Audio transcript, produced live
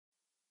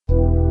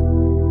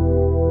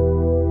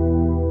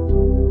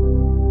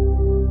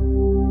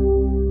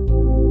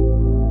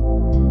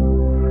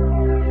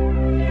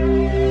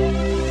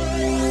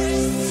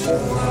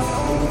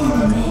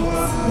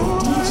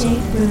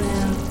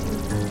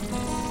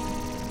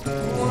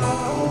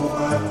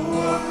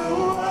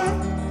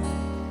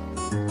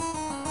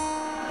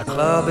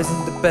club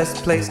isn't the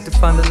best place to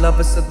find a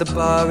lover, so the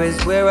bar is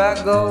where I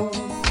go.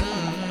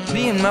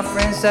 Me and my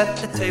friends at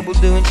the table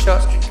doing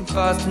shots, drinking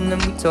fast, and then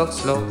we talk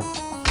slow.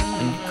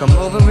 And you come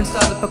over and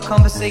start up a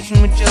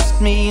conversation with just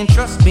me, and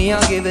trust me,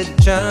 I'll give it a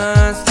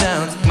chance.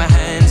 Now take my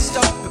hand,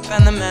 stop it,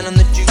 and the man on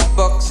the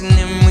jukebox, and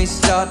then we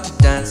start to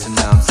dance. And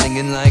now I'm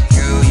singing like,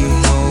 girl, you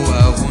know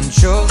I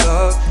want your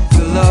love.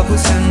 Your love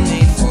was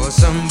handmade for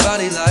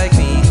somebody like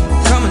me.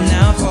 Come on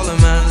now, follow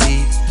my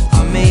lead.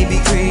 I may be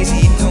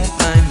crazy, don't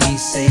mind me.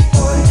 Say,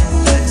 boy,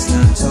 let's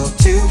not talk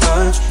too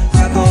much.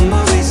 Grab on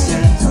my waist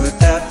and put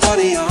that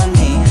body on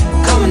me.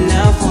 Come on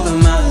now, follow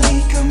my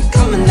lead.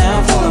 Come on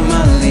now, follow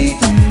my lead.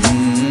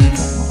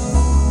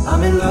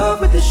 I'm in love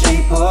with the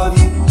shape of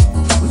you.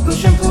 We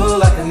push and pull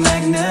like a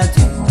magnet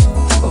do.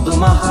 Although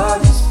my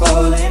heart is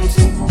falling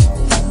too,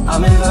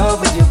 I'm in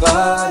love with your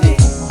body.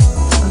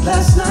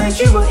 Last night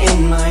you were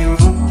in my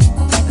room,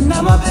 and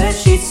now my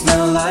bedsheets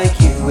smell like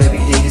you. Every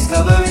day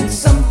discovering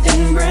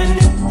something brand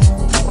new.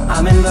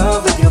 I'm in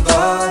love with your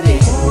body.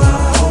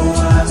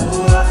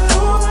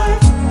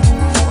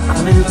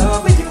 I'm in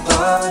love with your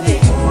body.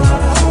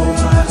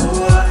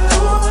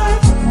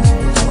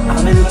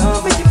 I'm in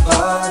love with your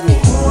body.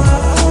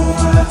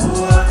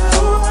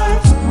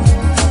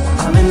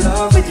 I'm in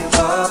love with your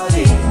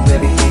body.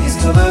 Every day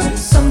discovering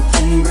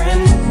something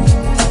brand new.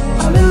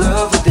 I'm in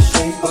love with the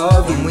shape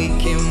of you. When we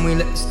can, we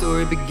let the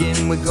story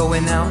begin. We're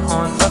going out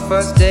on our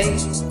first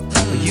date.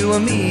 You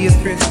and me are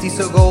thrifty,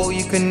 so go all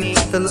you can eat.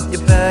 Fill up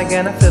your bag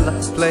and I fill up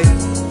the plate.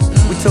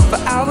 We talk for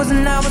hours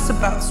and hours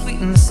about the sweet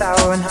and the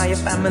sour, and how your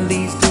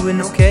family's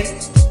doing okay.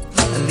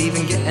 And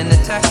leaving, getting a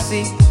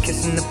taxi,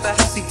 kissing the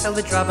backseat, tell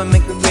the driver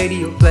make the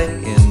radio play.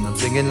 And I'm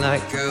singing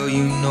like, girl,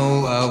 you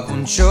know I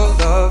want your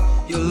love.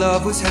 Your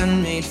love was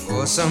handmade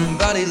for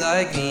somebody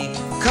like me.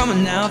 Come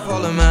on now,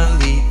 follow my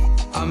lead.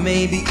 I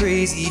may be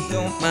crazy,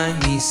 don't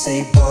mind me.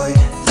 Say, boy,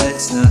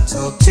 let's not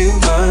talk too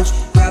much.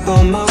 Grab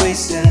on my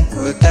waist and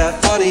put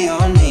that body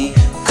on me.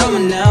 Come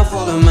on now,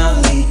 follow my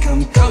lead.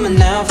 Come on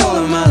now,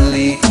 follow my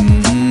lead.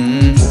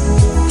 I'm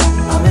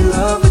in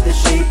love with the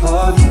shape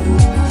of you. We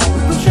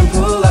push and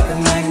pull like a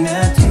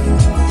magnet do.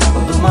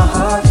 Although my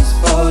heart is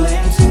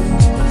falling too,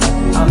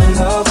 I'm in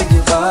love with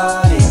your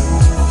body.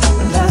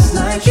 Last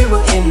night you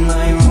were in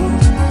my room,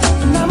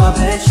 and now my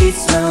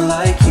bedsheets smell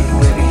like you.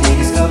 Every day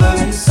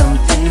discovering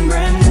something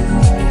brand new.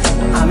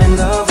 I'm in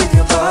love with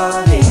your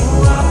body.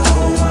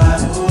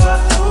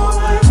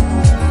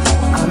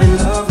 I'm in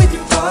love with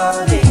your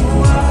body.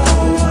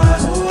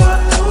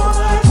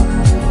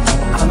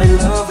 I'm in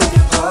love with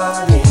your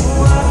body.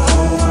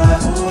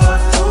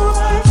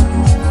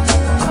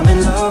 I'm in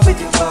love with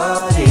your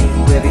body.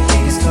 Every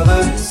day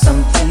discovering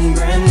something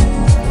brand new.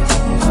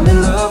 I'm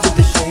in love with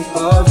the shape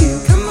of you.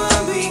 Come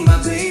on, be my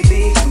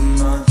baby.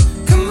 Come on,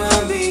 come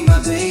on, be my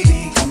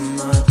baby. Come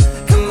on,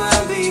 come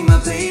on, be my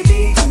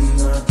baby. Come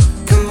on,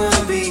 come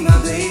on, be my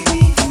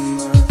baby. Come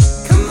on,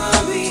 come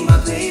on, be my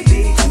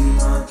baby. Come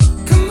on,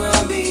 come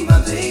on, be my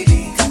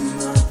baby. Come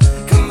on,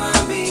 come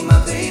on, be my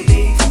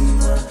baby.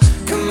 Come on,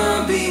 come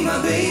on, be my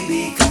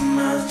baby.